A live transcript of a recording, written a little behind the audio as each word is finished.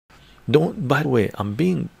Don't, by the way, I'm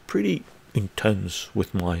being pretty intense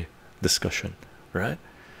with my discussion, right?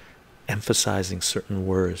 Emphasizing certain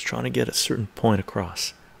words, trying to get a certain point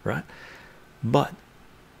across, right? But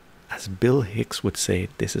as Bill Hicks would say,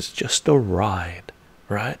 this is just a ride,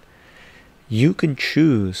 right? You can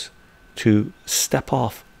choose to step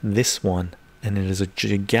off this one, and it is a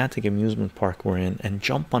gigantic amusement park we're in, and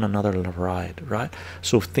jump on another ride, right?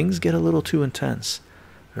 So if things get a little too intense,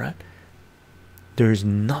 right, there's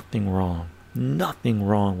nothing wrong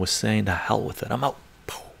with saying the hell with it, I'm out,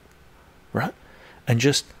 right? And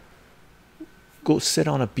just go sit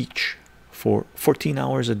on a beach for 14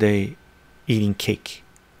 hours a day eating cake.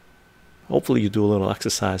 Hopefully you do a little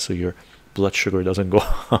exercise so your blood sugar doesn't go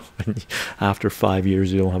up, and after 5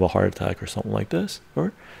 years you don't have a heart attack or something like this,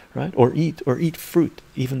 or right, or eat fruit.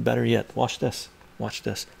 Even better yet, watch this,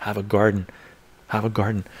 have a garden,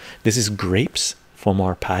 this is grapes from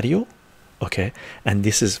our patio, okay, and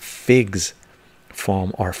this is figs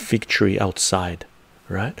from our fig tree outside,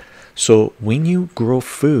 right? So when you grow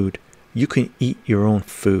food, you can eat your own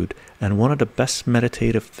food. And one of the best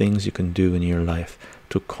meditative things you can do in your life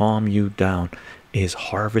to calm you down is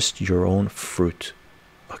harvest your own fruit,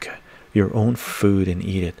 okay, your own food, and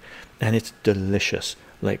eat it. And it's delicious,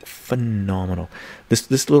 like phenomenal. This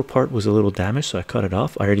little part was a little damaged, so I cut it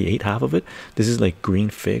off. I already ate half of it. This is like green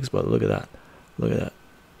figs, but look at that, look at that,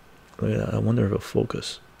 look at that. I wonder if it'll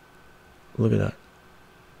focus. Look at that.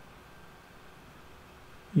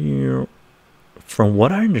 From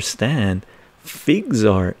what I understand, figs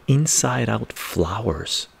are inside out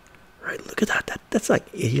flowers, right? Look at that, that's like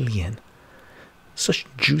alien, such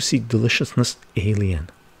juicy deliciousness, alien,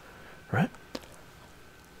 right?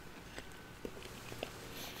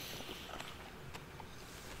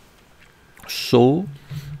 So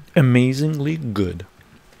amazingly good,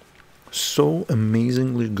 so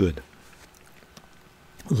amazingly good,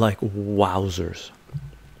 like wowzers.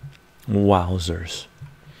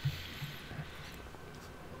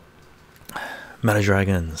 Meta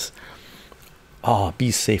Dragons. Oh, be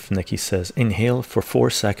safe, Nikki says. Inhale for 4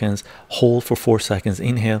 seconds, hold for 4 seconds,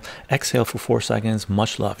 inhale, exhale for 4 seconds.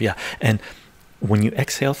 Much love. Yeah, and when you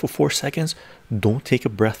exhale for 4 seconds, don't take a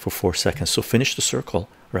breath for 4 seconds. So finish the circle,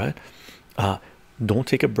 right? Don't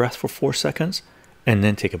take a breath for 4 seconds, and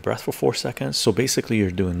then take a breath for 4 seconds. So basically you're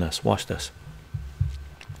doing this. Watch this,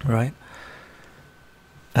 right?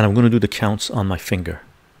 And I'm going to do the counts on my finger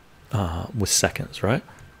with seconds, right?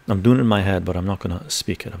 I'm doing it in my head, but I'm not going to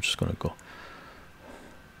speak it. I'm just going to go.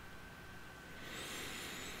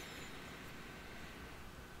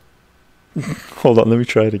 Hold on, let me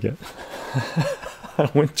try it again. I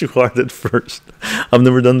went too hard at first. I've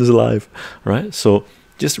never done this live, right? So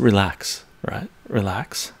just relax, right?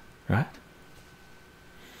 Relax, right?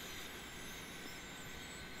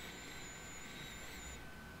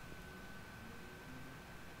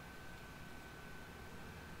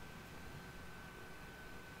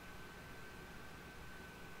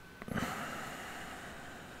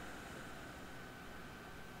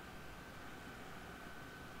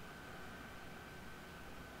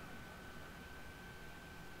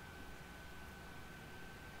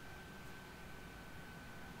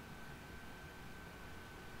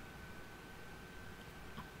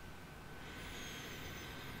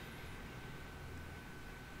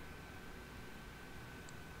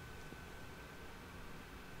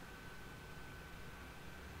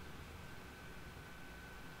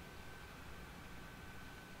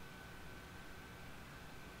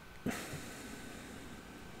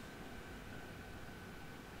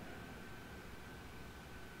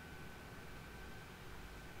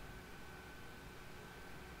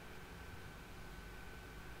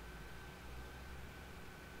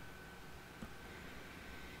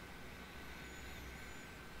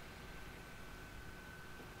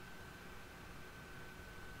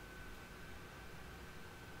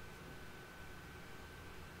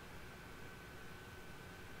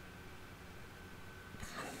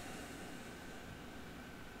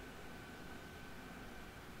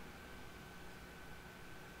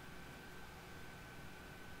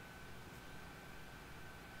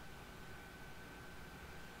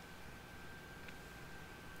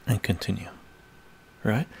 And continue,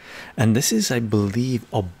 right? And this is, I believe,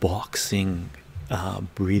 a boxing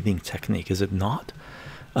breathing technique, is it not,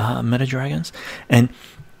 Meta Dragons? And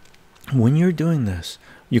when you're doing this,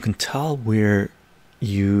 you can tell where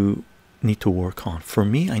you need to work on. For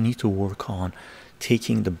me, I need to work on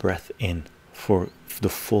taking the breath in for the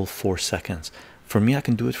full 4 seconds. For me, I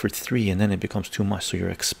can do it for 3, and then it becomes too much. So you're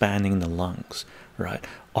expanding the lungs, right?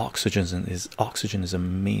 Oxygen is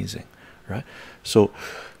amazing, right? So,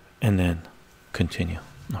 and then continue,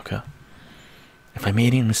 okay? If I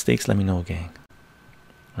made any mistakes, let me know, gang.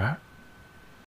 Right?